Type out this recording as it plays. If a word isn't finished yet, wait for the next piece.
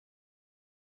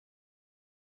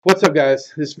What's up,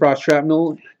 guys? This is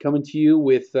Shrapnel coming to you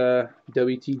with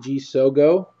WTG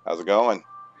SOGO. How's it going?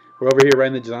 We're over here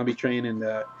riding the zombie train and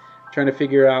trying to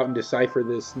figure out and decipher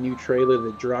this new trailer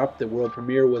that dropped. The world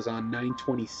premiere was on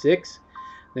 9/26.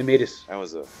 They made us That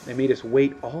was a they made us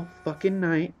wait all fucking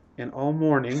night and all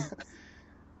morning.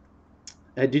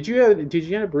 Did you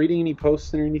end up reading any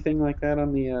posts or anything like that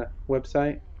on the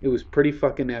website? It was pretty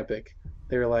fucking epic.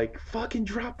 They were like, "Fucking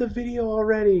drop the video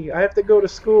already! I have to go to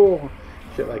school."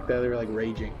 Shit like that. They were like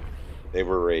raging. they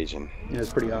were raging. It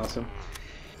was pretty awesome.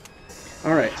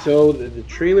 All right, so the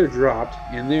trailer dropped,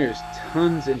 and there's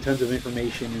tons and tons of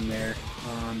information in there,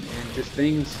 and just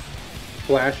things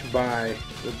flash by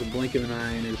with the blink of an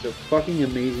eye, and it's a fucking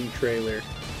amazing trailer.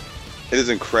 It is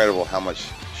incredible how much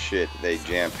shit they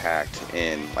jam-packed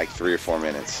in like 3 or 4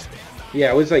 minutes.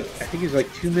 Yeah, it was like, I think it was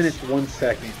like 2 minutes, 1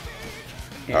 second.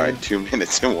 And All right, 2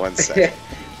 minutes and 1 second.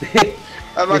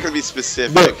 I'm not going to be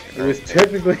specific. Look, it was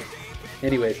technically...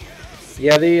 Anyways,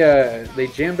 yeah, they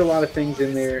jammed a lot of things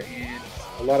in there, and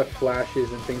a lot of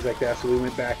flashes and things like that, so we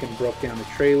went back and broke down the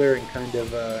trailer and kind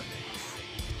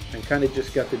of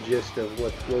just got the gist of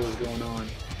what was going on.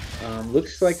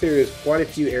 Looks like there is quite a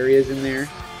few areas in there.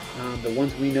 The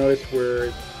ones we noticed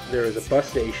were there was a bus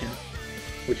station,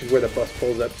 which is where the bus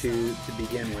pulls up to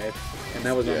begin with, and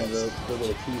that was on the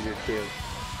little teaser too.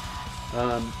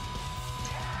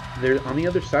 There on the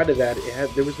other side of that,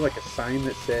 there was like a sign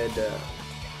that said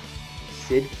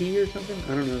Sid Key or something.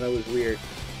 I don't know. That was weird.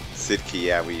 Sid Key,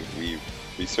 yeah, we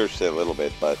researched it a little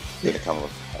bit, but didn't come up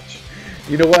with much.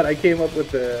 You know what? I came up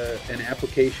with an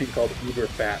application called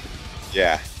UberFat.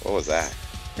 Yeah, what was that?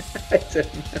 I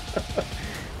don't know.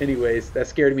 Anyways, that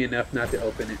scared me enough not to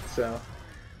open it. So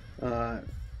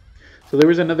there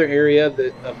was another area of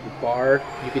the bar.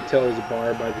 You could tell it was a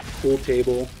bar by the pool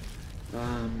table.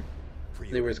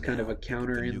 There was kind of a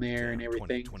counter in there and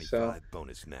everything, so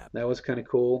that was kind of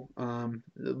cool.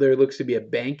 There looks to be a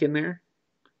bank in there.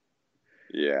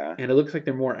 Yeah. And it looks like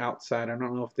they're more outside. I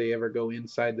don't know if they ever go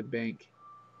inside the bank.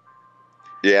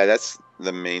 Yeah, that's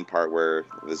the main part where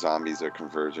the zombies are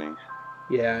converging.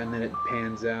 Yeah, and then it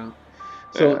pans out.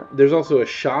 So there's also a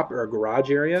shop or a garage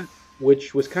area,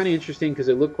 which was kind of interesting because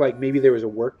it looked like maybe there was a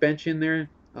workbench in there.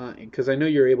 Because I know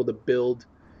you're able to build.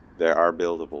 There are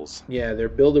buildables. Yeah, there are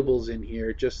buildables in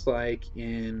here, just like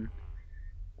in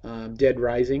Dead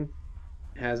Rising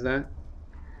has that.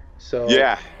 So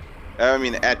Yeah, I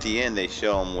mean, at the end they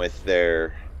show them with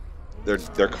their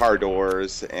car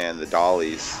doors and the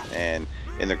dollies, and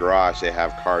in the garage they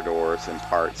have car doors and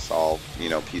parts all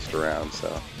pieced around.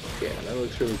 So yeah, that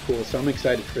looks really cool. So I'm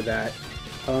excited for that.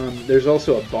 There's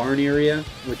also a barn area,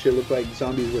 which it looked like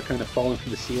zombies were kind of falling from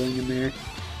the ceiling in there.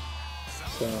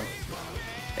 So.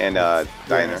 And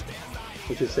diner,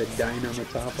 which just said "dine" on the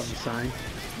top on the sign.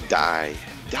 Die.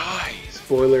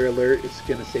 Spoiler alert: it's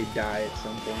gonna say "die" at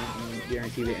some point. I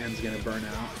guarantee the end's gonna burn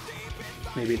out.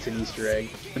 Maybe it's an Easter egg.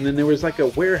 And then there was like a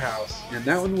warehouse, and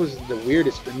that one was the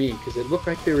weirdest for me because it looked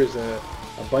like there was a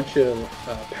bunch of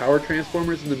power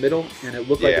transformers in the middle, and it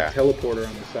looked like a teleporter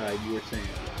on the side. You were saying.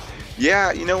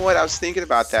 Yeah, you know what? I was thinking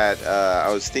about that.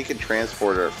 I was thinking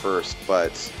transporter at first,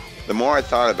 but the more I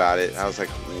thought about it, I was like,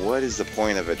 what is the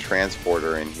point of a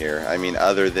transporter in here? I mean,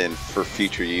 other than for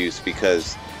future use,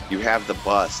 because you have the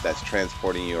bus that's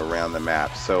transporting you around the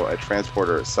map. So a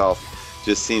transporter itself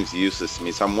just seems useless to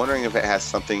me. So I'm wondering if it has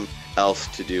something else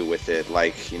to do with it,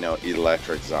 like,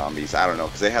 electric zombies. I don't know,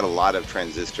 because they had a lot of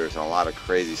transistors and a lot of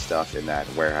crazy stuff in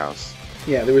that warehouse.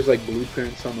 Yeah, there was like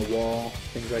blueprints on the wall,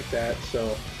 things like that.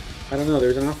 So I don't know,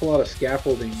 there's an awful lot of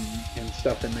scaffolding and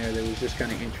stuff in there that was just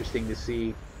kind of interesting to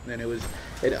see. And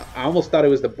I almost thought it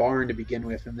was the barn to begin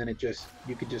with, and then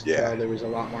you could just tell there was a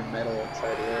lot more metal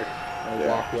inside there,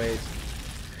 walkways.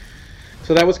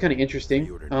 So that was kind of interesting.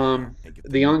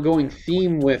 The ongoing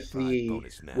theme with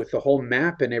the whole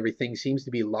map and everything seems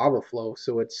to be lava flow,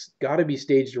 so it's got to be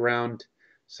staged around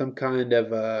some kind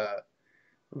of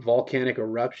volcanic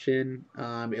eruption.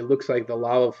 It looks like the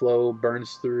lava flow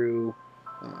burns through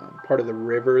part of the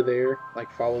river there,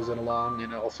 like follows it along,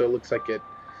 and it also looks like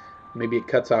maybe it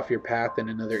cuts off your path in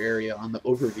another area on the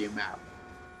overview map.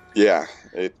 Yeah,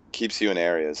 it keeps you in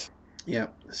areas. Yeah,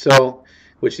 so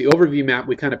which the overview map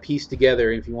we kind of pieced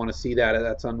together. If you want to see that,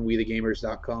 that's on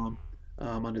wethegamers.com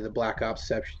under the Black Ops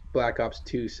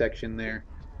 2 section there.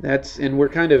 And we're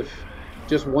kind of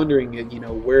just wondering,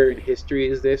 where in history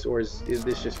is this, or is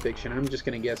this just fiction? I'm just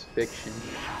going to guess fiction,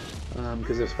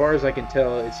 because as far as I can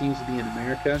tell, it seems to be in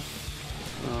America.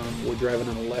 We're driving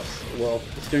on the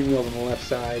steering wheel on the left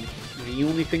side. The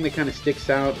only thing that kind of sticks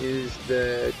out is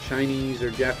the Chinese or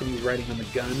Japanese writing on the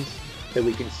guns that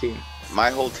we can see.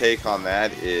 My whole take on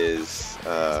that is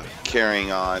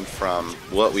carrying on from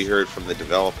what we heard from the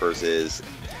developers, is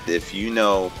if you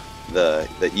know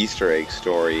the Easter egg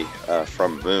story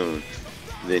from Moon,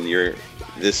 then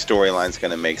this storyline's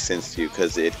going to make sense to you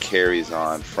because it carries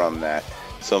on from that.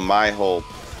 So my whole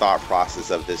thought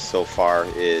process of this so far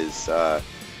is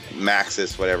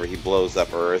Maxis, whatever, he blows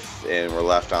up Earth and we're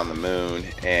left on the moon,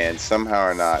 and somehow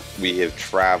or not we have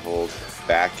traveled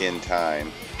back in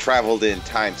time. Traveled in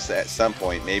time at some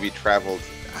point, maybe traveled,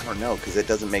 I don't know, because it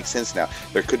doesn't make sense now.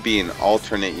 There could be an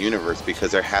alternate universe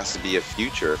because there has to be a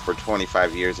future for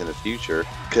 25 years in the future,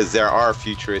 because there are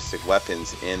futuristic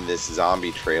weapons in this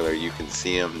zombie trailer. You can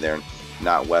see them. They're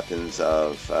not weapons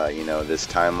of this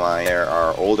timeline. There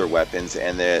are older weapons,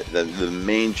 and the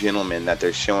main gentleman that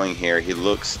they're showing here, he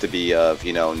looks to be of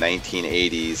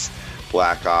 1980s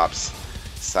Black Ops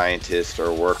scientist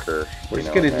or worker. We're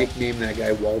just gonna nickname that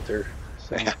guy Walter.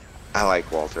 So. I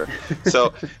like Walter.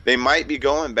 So they might be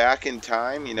going back in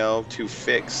time, to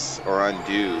fix or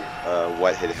undo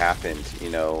what had happened,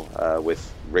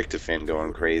 with Richtofen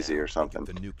going crazy or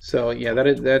something. So yeah,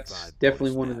 that's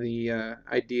definitely one of the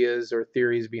ideas or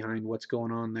theories behind what's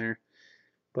going on there.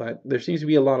 But there seems to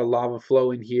be a lot of lava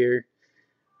flow in here,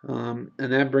 and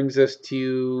that brings us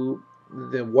to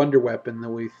the wonder weapon that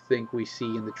we think we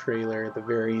see in the trailer at the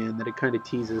very end, that it kind of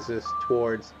teases us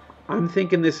towards. I'm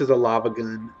thinking this is a lava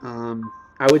gun.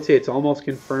 I would say it's almost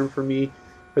confirmed for me,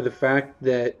 for the fact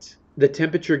that the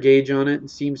temperature gauge on it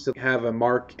seems to have a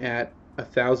mark at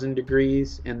 1,000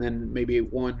 degrees, and then maybe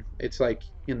it's like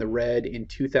in the red in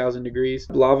 2,000 degrees.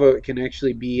 Lava can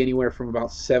actually be anywhere from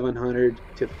about 700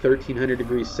 to 1,300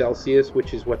 degrees Celsius,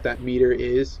 which is what that meter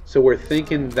is. So we're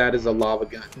thinking that is a lava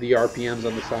gun. The RPMs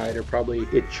on the side are probably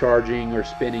it charging or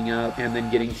spinning up and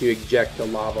then getting to eject the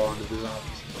lava onto the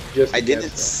zombies. I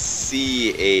didn't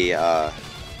see a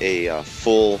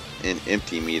full and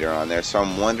empty meter on there, so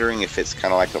I'm wondering if it's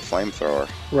kind of like a flamethrower.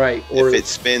 Right. Or if it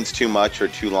spins too much or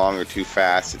too long or too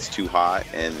fast, it's too hot,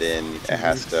 and then it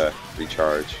has to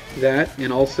recharge. That,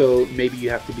 and also maybe you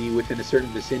have to be within a certain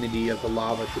vicinity of the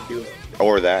lava to do it.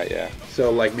 Or that, yeah.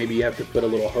 So like maybe you have to put a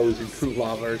little hose into the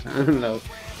lava or something. I don't know.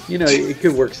 It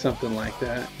could work something like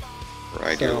that.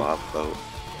 Right, your lava boat.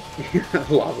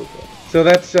 Lava boat. So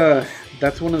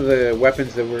that's one of the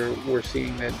weapons that we're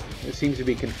seeing that it seems to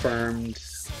be confirmed,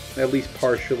 at least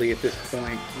partially at this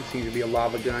point. It seems to be a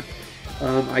lava gun.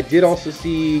 I did also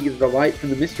see the light from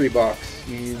the mystery box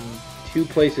in 2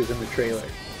 places in the trailer.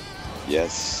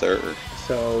 Yes, sir.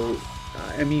 So,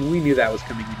 we knew that was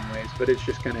coming anyways, but it's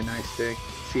just kind of nice to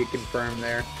see it confirmed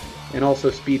there. And also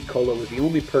Speed Cola was the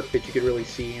only perk that you could really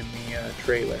see in the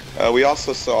trailer. We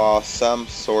also saw some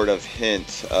sort of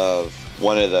hint of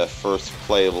one of the first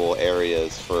playable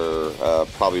areas for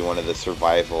probably one of the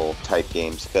survival type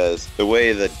games, because the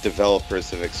way the developers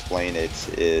have explained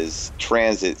it is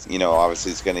transit,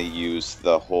 obviously is going to use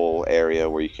the whole area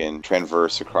where you can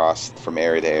traverse across from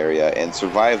area to area, and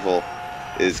survival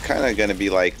is kind of going to be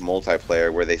like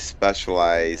multiplayer, where they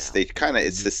specialize.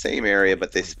 It's the same area,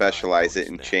 but they specialize it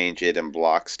and change it and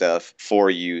block stuff for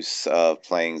use of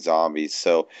playing zombies.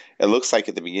 So it looks like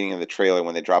at the beginning of the trailer,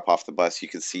 when they drop off the bus, you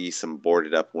can see some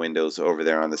boarded up windows over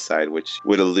there on the side, which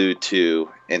would allude to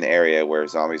an area where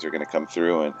zombies are going to come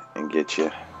through and get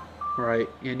you. Right,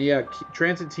 and yeah,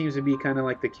 transit seems to be kind of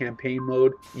like the campaign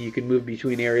mode. You can move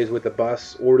between areas with the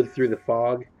bus or through the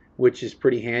fog, which is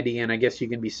pretty handy, and I guess you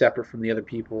can be separate from the other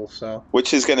people. So,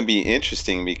 which is going to be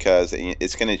interesting because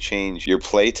it's going to change your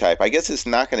play type. I guess it's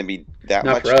not going to be that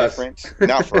much different.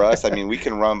 Not for us. We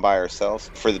can run by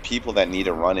ourselves. For the people that need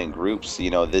to run in groups,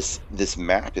 this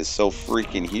map is so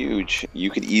freaking huge. You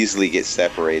could easily get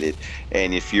separated,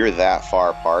 and if you're that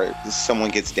far apart, if someone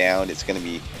gets down, it's going to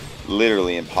be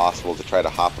literally impossible to try to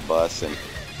hop a bus and.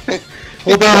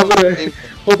 Hold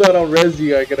on, I'll res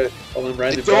you. I'm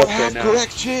riding the bus right now. Don't have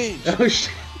correct change. Oh,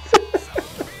 shit.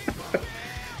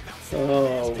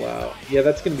 Oh, wow. Yeah,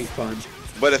 that's going to be fun.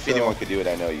 But if anyone could do it,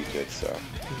 I know you could, so.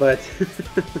 But,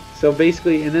 so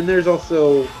basically, and then there's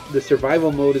also, the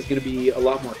survival mode is going to be a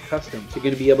lot more custom. So you're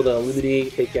going to be able to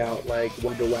eliminate, take out, like,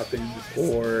 wonder weapons,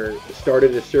 or start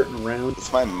at a certain round.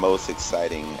 It's my most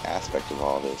exciting aspect of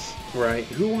all this. Right.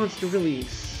 Who wants to really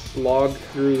slog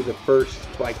through the first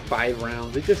 5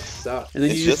 rounds? It just sucks. And then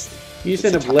you just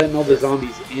end up letting all the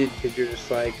zombies in because you're just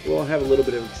like, well, have a little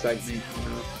bit of excitement,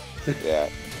 Yeah,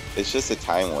 it's just a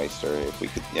time waster. If we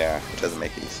could, it doesn't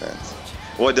make any sense.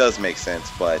 Well, it does make sense,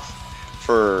 but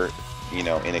for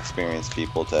inexperienced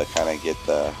people to kind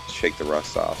of shake the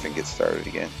rust off and get started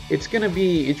again. It's going to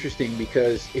be interesting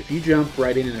because if you jump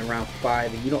right in round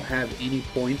 5 and you don't have any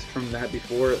points from that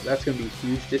before, that's going to be a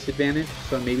huge disadvantage.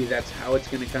 So maybe that's how it's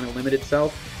going to kind of limit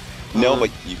itself. No, but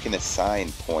you can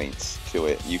assign points to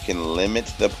it. You can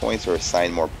limit the points or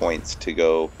assign more points to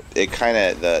go. It kind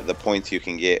of the points you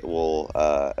can get will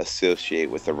associate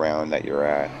with the round that you're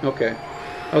at. Okay.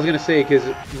 I was gonna say, because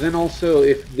then also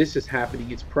if this is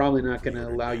happening, it's probably not gonna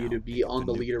allow you to be on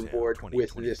the leaderboard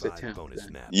with this attempt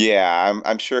then. Yeah,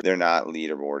 I'm sure they're not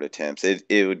leaderboard attempts.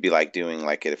 It would be like doing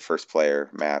like a first player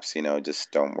maps,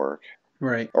 just don't work.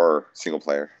 Right. Or single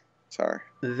player. Sorry.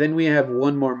 Then we have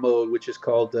one more mode, which is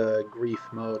called Grief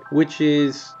mode, which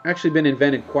is actually been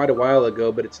invented quite a while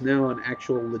ago, but it's now an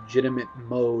actual legitimate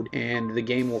mode, and the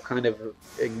game will kind of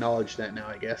acknowledge that now,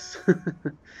 I guess.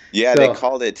 Yeah, they So,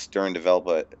 called it during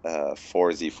development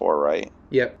 4Z4, right?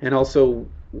 yep. And also,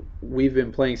 we've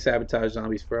been playing Sabotage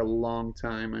Zombies for a long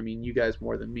time. I mean, you guys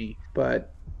more than me,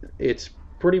 but it's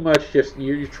pretty much just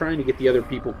you're trying to get the other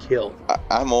people killed.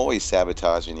 I'm always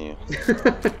sabotaging you.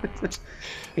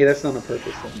 Hey, that's not on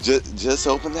purpose, though. Just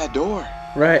open that door.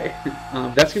 Right.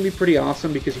 That's going to be pretty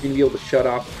awesome because you're going to be able to shut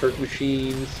off perk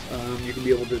machines. You're going to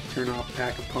be able to turn off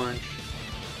Pack-a-Punch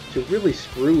to really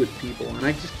screw with people, and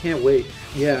I just can't wait.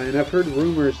 Yeah, and I've heard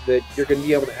rumors that you're going to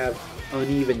be able to have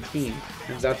uneven teams,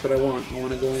 and that's what I want. I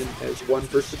want to go in as 1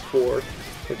 versus 4 or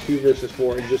 2 versus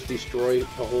 4 and just destroy a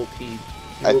whole team.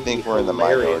 I think we're in the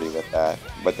minority with that,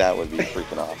 but that would be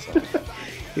freaking awesome.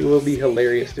 It will be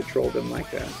hilarious to troll them like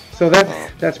that. So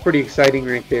that's pretty exciting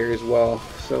right there as well.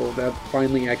 So that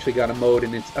finally actually got a mode,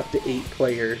 and it's up to 8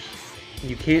 players.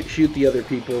 You can't shoot the other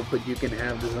people, but you can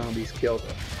have the zombies killed.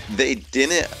 They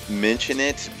didn't mention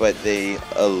it, but they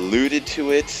alluded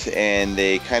to it, and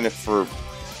they kind of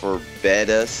forbid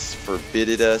us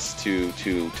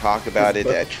to talk about it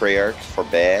at Treyarch.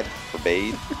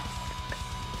 Forbade.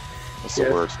 What's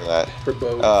the word for that?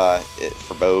 Forbode.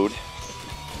 Forbode.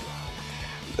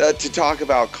 To talk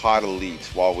about COD Elite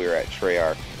while we were at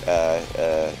Treyarch,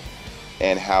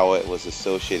 and how it was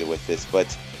associated with this,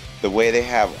 but the way they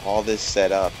have all this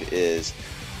set up is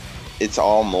it's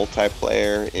all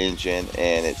multiplayer engine,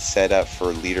 and it's set up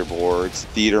for leaderboards,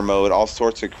 theater mode, all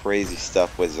sorts of crazy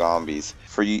stuff with zombies.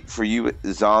 For you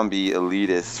zombie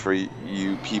elitists, for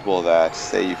you people that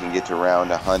say you can get to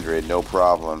round 100 no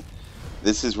problem,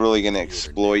 this is really going to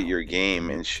exploit your game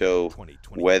and show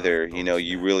whether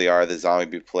you really are the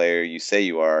zombie player you say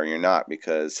you are or you're not,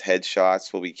 because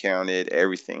headshots will be counted,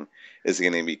 everything is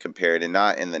going to be compared, and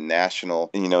not in the national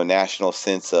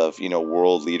sense of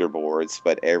world leaderboards,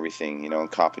 but everything, in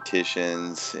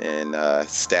competitions and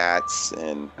stats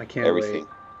and I can't everything.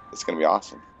 wait. It's going to be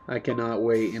awesome. I cannot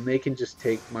wait, and they can just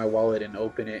take my wallet and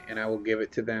open it, and I will give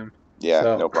it to them. Yeah,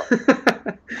 So, no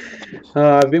problem.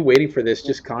 I've been waiting for this,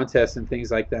 just contests and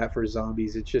things like that for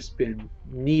zombies. It's just been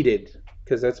needed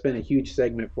because that's been a huge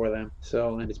segment for them.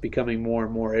 So, and it's becoming more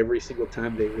and more every single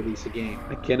time they release a game.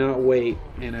 I cannot wait,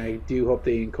 and I do hope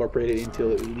they incorporate it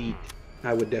into Elite.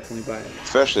 I would definitely buy it.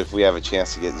 Especially if we have a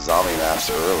chance to get zombie maps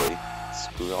early.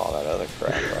 Screw all that other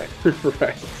crap, right?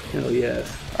 Right. Hell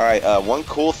yes. All right. One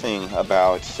cool thing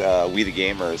about We the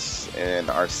Gamers and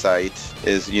our site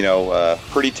is,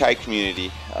 pretty tight community,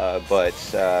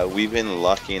 but we've been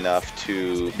lucky enough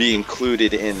to be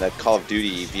included in the Call of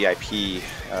Duty VIP,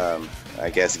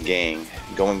 gang,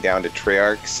 going down to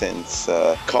Treyarch since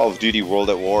Call of Duty World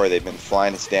at War. They've been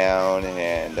flying us down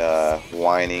and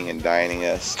whining and dining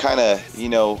us. Kind of,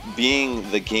 being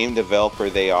the game developer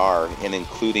they are and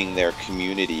including their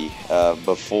community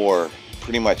before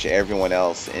pretty much everyone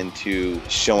else into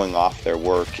showing off their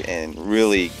work and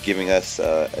really giving us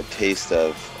a taste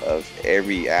of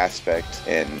every aspect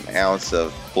and ounce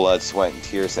of blood, sweat, and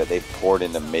tears that they've poured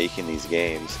into making these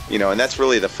games. And that's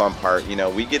really the fun part.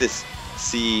 We get to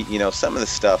see some of the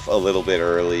stuff a little bit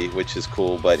early, which is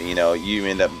cool, but you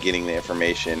end up getting the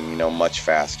information much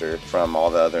faster from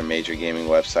all the other major gaming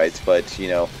websites. But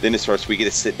then of course we get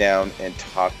to sit down and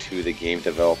talk to the game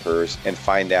developers and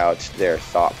find out their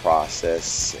thought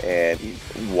process and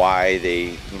why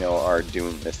they are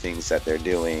doing the things that they're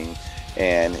doing,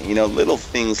 and little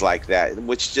things like that,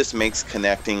 which just makes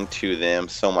connecting to them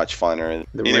so much funner.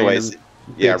 Anyways,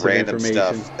 random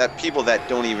stuff that people that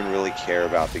don't even really care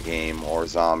about the game or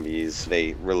zombies,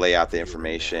 they relay out the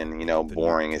information.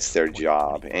 Boring, it's their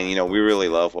job, and we really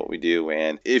love what we do.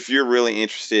 And if you're really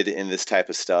interested in this type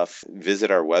of stuff,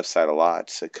 visit our website a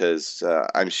lot, because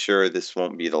I'm sure this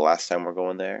won't be the last time we're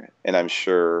going there, and I'm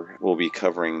sure we'll be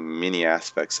covering many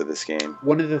aspects of this game.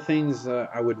 One of the things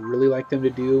I would really like them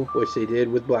to do, which they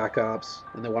did with Black Ops,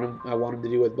 and I want them to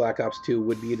do with Black Ops 2,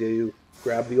 would be to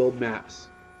grab the old maps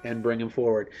and bring them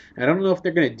forward. I don't know if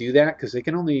they're going to do that because they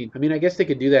can only, I mean, I guess they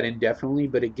could do that indefinitely,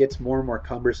 but it gets more and more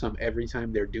cumbersome every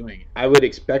time they're doing it. I would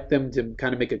expect them to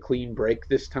kind of make a clean break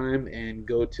this time and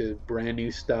go to brand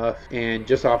new stuff and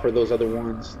just offer those other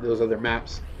ones, those other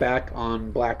maps back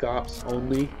on Black Ops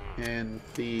only, and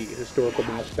the historical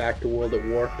maps back to World at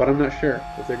War. But I'm not sure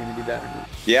if they're going to do that or not.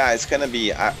 Yeah, it's gonna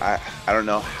be. I don't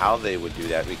know how they would do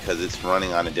that because it's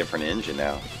running on a different engine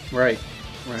now. Right.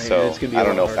 Right. So it's gonna be I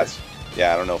don't know if harder. that's.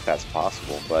 Yeah, I don't know if that's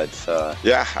possible, but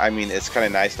yeah, I mean, it's kind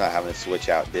of nice not having to switch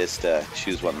out this to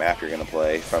choose what map you're gonna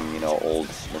play from, you know, old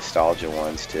nostalgia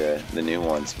ones to the new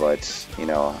ones. But you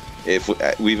know, if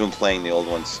we've been playing the old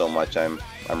ones so much, I'm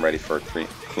ready for a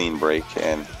clean break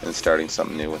and starting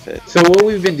something new with it. So what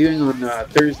we've been doing on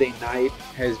Thursday night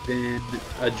has been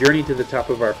a journey to the top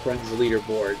of our friends'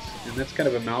 leaderboards, and that's kind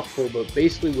of a mouthful, but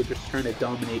basically we're just trying to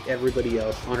dominate everybody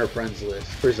else on our friends list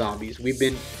for zombies. We've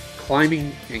been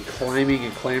climbing and climbing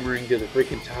and clambering to the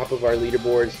freaking top of our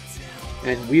leaderboards,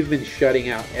 and we've been shutting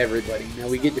out everybody. Now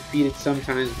we get defeated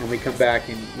sometimes, and we come back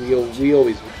and we always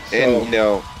win. So, And you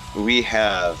know, we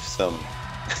have some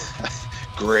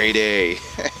grade A.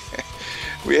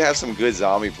 We have some good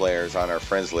zombie players on our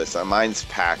friends list. Mine's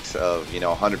packed of, you know,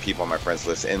 100 people on my friends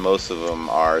list, and most of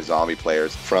them are zombie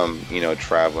players from, you know,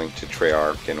 traveling to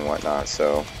Treyarch and whatnot.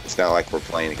 So it's not like we're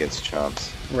playing against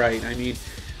chumps. right. I mean,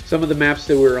 some of the maps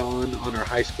that we're on our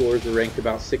high scores are ranked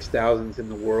about 6,000th in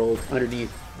the world,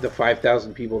 underneath the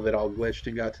 5,000 people that all glitched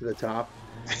and got to the top.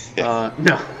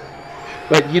 No.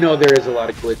 But, you know, there is a lot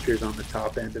of glitchers on the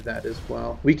top end of that as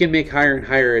well. We can make higher and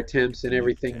higher attempts and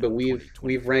everything, but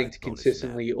we've ranked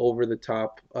consistently over the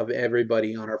top of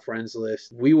everybody on our friends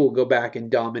list. We will go back and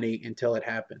dominate until it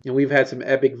happens. And we've had some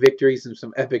epic victories and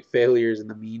some epic failures in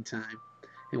the meantime.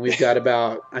 And we've got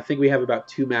about, I think we have about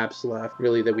 2 maps left,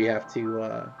 really, that we have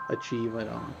to achieve it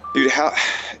on. Dude,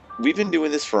 we've been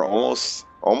doing this for almost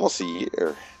a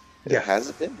year. Yeah. Has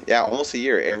it been? Yeah, almost a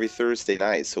year, every Thursday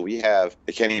night. So I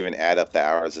can't even add up the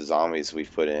hours of zombies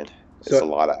we've put in. It's a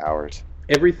lot of hours.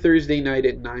 Every Thursday night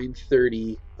at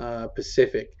 9:30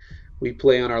 Pacific, we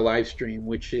play on our live stream,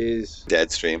 which is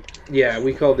Dead stream. Yeah,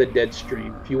 we call it the Dead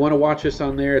Stream. If you want to watch us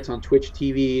on there, it's on Twitch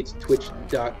TV. It's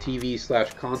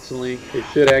twitch.tv/consolelink. There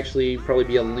should actually probably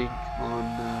be a link on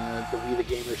the We the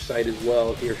Gamers site as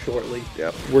well here shortly.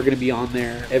 Yep. We're going to be on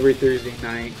there every Thursday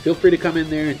night. Feel free to come in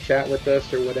there and chat with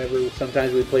us or whatever.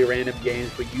 Sometimes we play random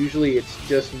games, but usually it's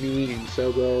just me and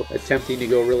Sogo attempting to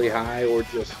go really high, or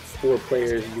just 4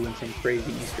 players and doing some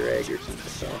crazy Easter egg or something.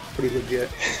 So pretty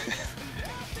legit.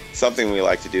 Something we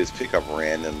like to do is pick up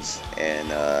randoms, and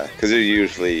because they're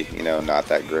usually, you know, not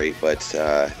that great, but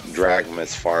drag them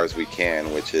as far as we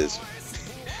can, which is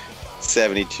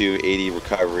 72, 80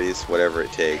 recoveries, whatever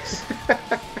it takes.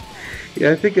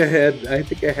 Yeah, I think I had in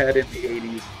the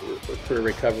 80s for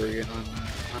recovery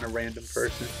on a random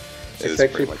person. It's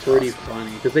actually pretty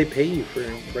funny because they pay you for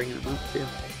bringing them up too.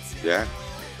 Yeah,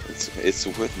 it's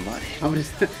worth money. I'm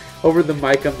just over the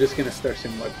mic. I'm just gonna start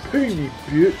saying like, "Pay me,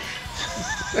 bitch."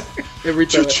 Every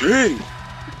time.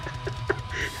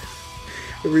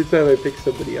 Every time I pick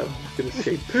somebody up, I'm just gonna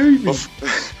say, "Pay me."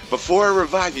 Before I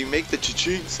revive you, make the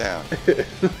cha-ching sound.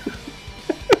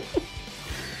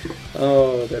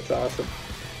 Oh, that's awesome.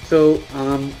 So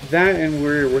that, and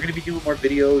we're gonna be doing more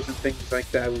videos and things like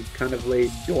that. We've kind of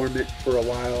laid dormant for a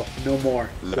while. No more.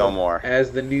 No more.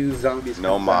 As the new zombies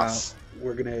comes out,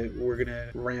 we're gonna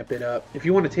ramp it up. If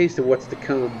you want a taste of what's to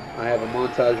come, I have a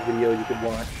montage video you can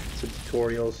watch, some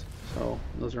tutorials. So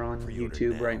those are on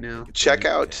YouTube right now. Check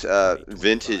out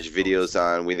vintage videos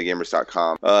on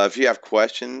WeTheGamers.com. If you have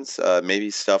questions, maybe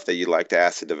stuff that you'd like to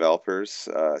ask the developers,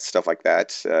 stuff like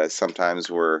that. Sometimes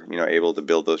we're able to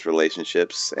build those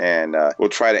relationships, and we'll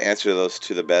try to answer those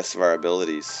to the best of our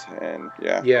abilities. And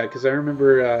yeah, because I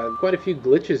remember quite a few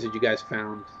glitches that you guys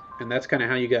found. And that's kind of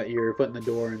how you got your foot in the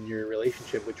door in your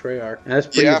relationship with Treyarch. And that's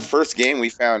pretty... Yeah, first game we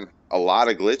found a lot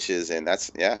of glitches, and that's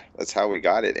how we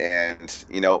got it. And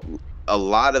a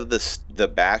lot of the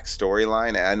backstory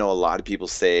line, and I know a lot of people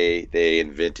say they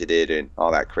invented it and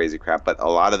all that crazy crap, but a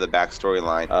lot of the backstory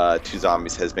line to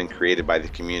Zombies has been created by the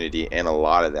community, and a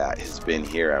lot of that has been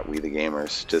here at We The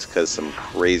Gamers, just because some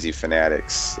crazy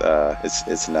fanatics.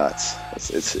 It's nuts.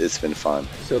 It's been fun.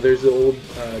 So there's the old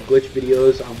glitch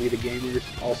videos on We The Gamers.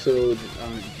 Also,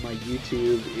 my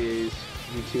YouTube is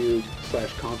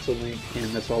YouTube/consolelink,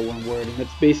 and that's all one word. And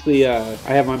that's basically I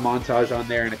have my montage on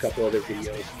there and a couple other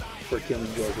videos for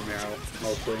killing George Romero,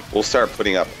 mostly. We'll start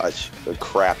putting up a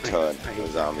crap ton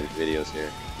of zombie videos here.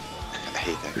 I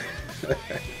hate that.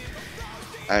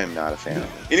 I am not a fan of it.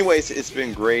 Anyways, it's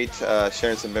been great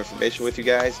sharing some information with you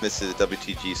guys. This is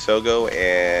WTG Sogo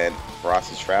and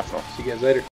Ross's Shrapnel. See you guys later.